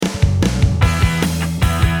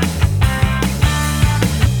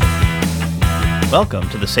Welcome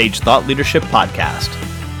to the Sage Thought Leadership Podcast,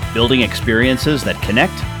 building experiences that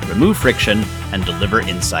connect, remove friction, and deliver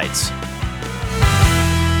insights.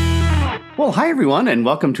 Well, hi everyone, and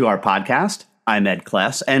welcome to our podcast. I'm Ed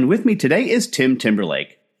Kless, and with me today is Tim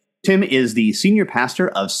Timberlake. Tim is the senior pastor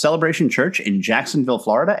of Celebration Church in Jacksonville,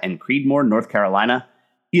 Florida, and Creedmoor, North Carolina.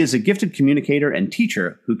 He is a gifted communicator and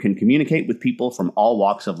teacher who can communicate with people from all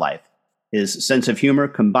walks of life. His sense of humor,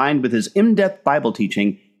 combined with his in-depth Bible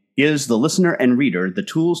teaching, gives the listener and reader the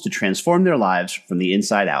tools to transform their lives from the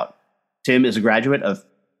inside out. Tim is a graduate of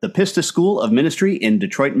the Pista School of Ministry in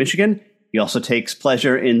Detroit, Michigan. He also takes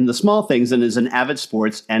pleasure in the small things and is an avid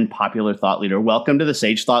sports and popular thought leader. Welcome to the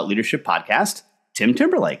Sage Thought Leadership Podcast, Tim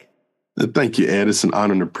Timberlake. Thank you, Ed. It's an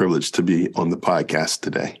honor and a privilege to be on the podcast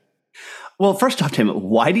today. Well, first off, Tim,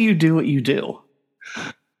 why do you do what you do?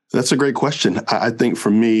 That's a great question. I think for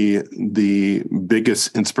me, the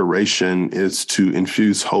biggest inspiration is to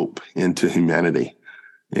infuse hope into humanity.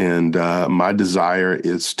 And my desire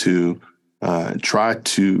is to try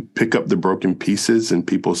to pick up the broken pieces in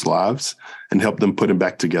people's lives and help them put them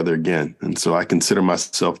back together again. And so I consider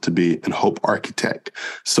myself to be an hope architect,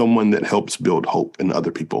 someone that helps build hope in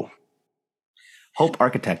other people. Hope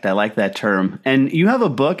architect. I like that term. And you have a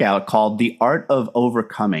book out called The Art of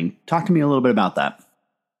Overcoming. Talk to me a little bit about that.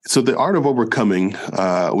 So the art of overcoming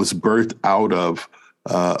was birthed out of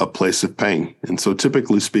a place of pain. And so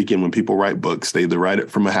typically speaking, when people write books, they either write it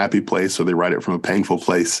from a happy place or they write it from a painful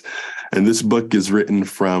place. And this book is written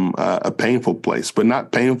from a painful place, but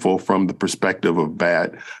not painful from the perspective of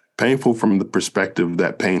bad, painful from the perspective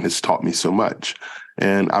that pain has taught me so much.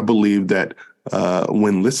 And I believe that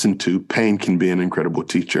when listened to, pain can be an incredible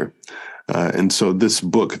teacher. And so this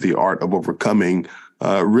book, The Art of Overcoming,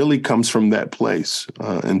 really comes from that place.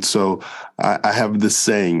 And so I have this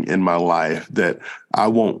saying in my life that I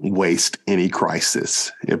won't waste any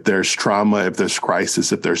crisis. If there's trauma, if there's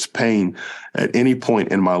crisis, if there's pain at any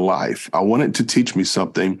point in my life, I want it to teach me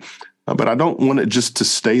something. But I don't want it just to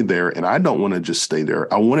stay there, and I don't want to just stay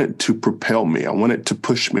there. I want it to propel me. I want it to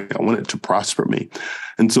push me. I want it to prosper me.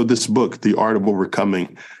 And so this book, The Art of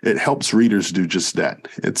Overcoming, it helps readers do just that.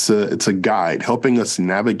 It's a guide helping us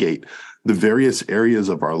navigate the various areas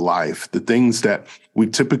of our life, the things that we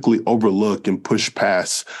typically overlook and push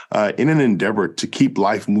past in an endeavor to keep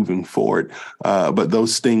life moving forward. But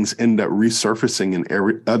those things end up resurfacing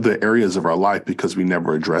in other areas of our life because we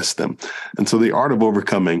never address them. And so the art of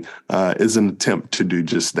overcoming is an attempt to do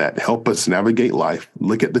just that, help us navigate life,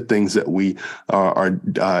 look at the things that we are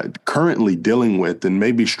currently dealing with and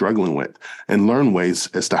maybe struggling with, and learn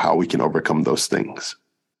ways as to how we can overcome those things.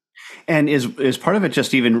 And is part of it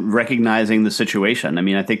just even recognizing the situation? I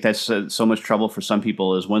mean, I think that's so much trouble for some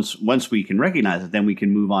people is once we can recognize it, then we can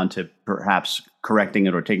move on to perhaps correcting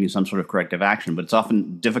it or taking some sort of corrective action. But it's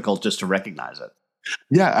often difficult just to recognize it.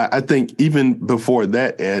 Yeah, I think even before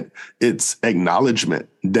that, Ed, it's acknowledgement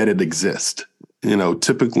that it exists.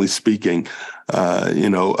 Typically speaking,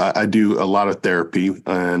 I do a lot of therapy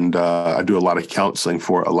and I do a lot of counseling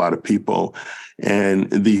for a lot of people. And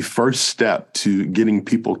the first step to getting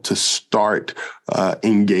people to start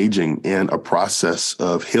engaging in a process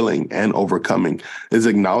of healing and overcoming is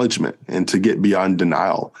acknowledgement, and to get beyond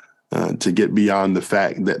denial, to get beyond the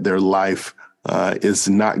fact that their life is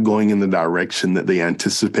not going in the direction that they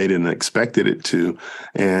anticipated and expected it to.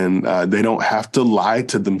 And they don't have to lie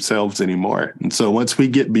to themselves anymore. And so once we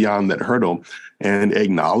get beyond that hurdle and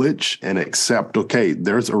acknowledge and accept, okay,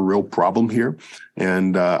 there's a real problem here,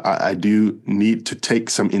 and I do need to take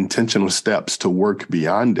some intentional steps to work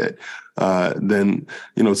beyond it, then,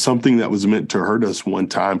 something that was meant to hurt us one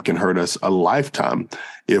time can hurt us a lifetime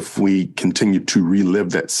if we continue to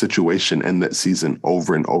relive that situation and that season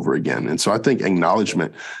over and over again. And so I think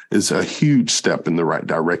acknowledgement is a huge step in the right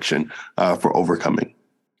direction for overcoming.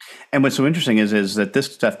 And what's so interesting is that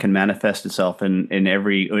this stuff can manifest itself in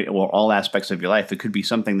every or all aspects of your life. It could be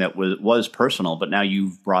something that was personal, but now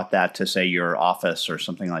you've brought that to, say, your office or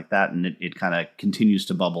something like that, and it kind of continues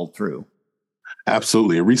to bubble through.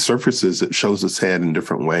 Absolutely. It resurfaces. It shows its head in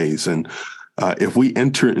different ways. And if we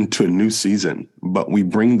enter into a new season, but we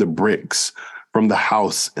bring the bricks from the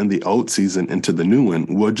house in the old season into the new one,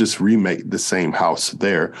 we'll just remake the same house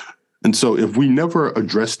there. And so if we never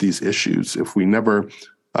address these issues, if we never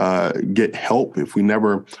get help, if we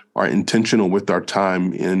never are intentional with our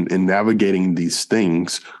time in navigating these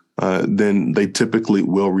things, then they typically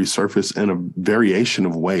will resurface in a variation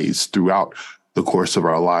of ways throughout the course of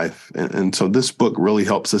our life. And so this book really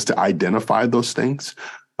helps us to identify those things,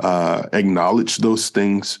 acknowledge those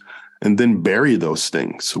things, and then bury those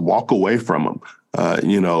things, walk away from them,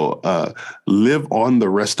 live on the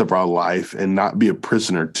rest of our life and not be a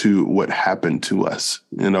prisoner to what happened to us.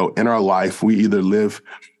 In our life, we either live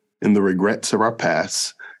in the regrets of our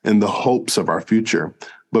past and the hopes of our future,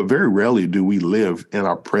 but very rarely do we live in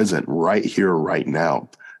our present right here, right now.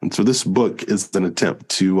 And so this book is an attempt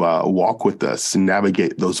to walk with us and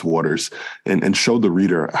navigate those waters and show the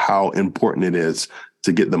reader how important it is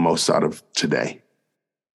to get the most out of today.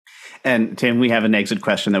 And Tim, we have an exit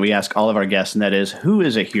question that we ask all of our guests, and that is, who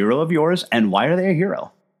is a hero of yours and why are they a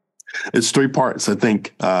hero? It's three parts. I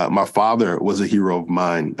think my father was a hero of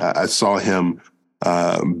mine. I saw him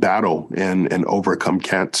battle and overcome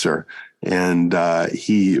cancer, and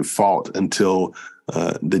he fought until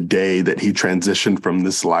the day that he transitioned from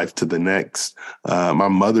this life to the next. My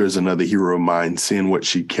mother is another hero of mine, seeing what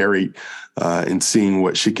she carried and seeing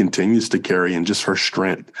what she continues to carry and just her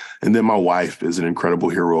strength. And then my wife is an incredible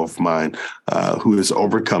hero of mine who has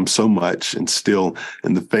overcome so much and still,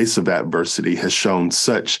 in the face of adversity, has shown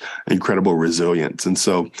such incredible resilience. And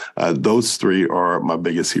so those three are my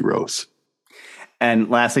biggest heroes. And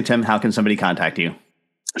lastly, Tim, how can somebody contact you?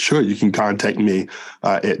 Sure. You can contact me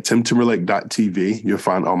at timtimberlake.tv. You'll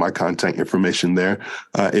find all my contact information there.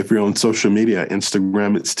 If you're on social media,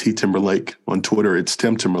 Instagram, it's T Timberlake. On Twitter, it's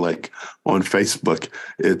Tim Timberlake. On Facebook,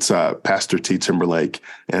 it's Pastor T Timberlake.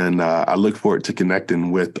 And I look forward to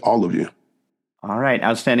connecting with all of you. All right.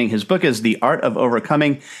 Outstanding. His book is The Art of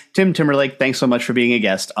Overcoming. Tim Timberlake, thanks so much for being a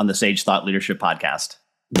guest on the Sage Thought Leadership Podcast.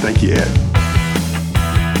 Thank you, Ed.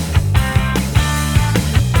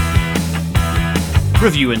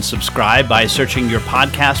 Review and subscribe by searching your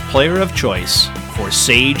podcast player of choice for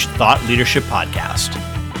Sage Thought Leadership Podcast.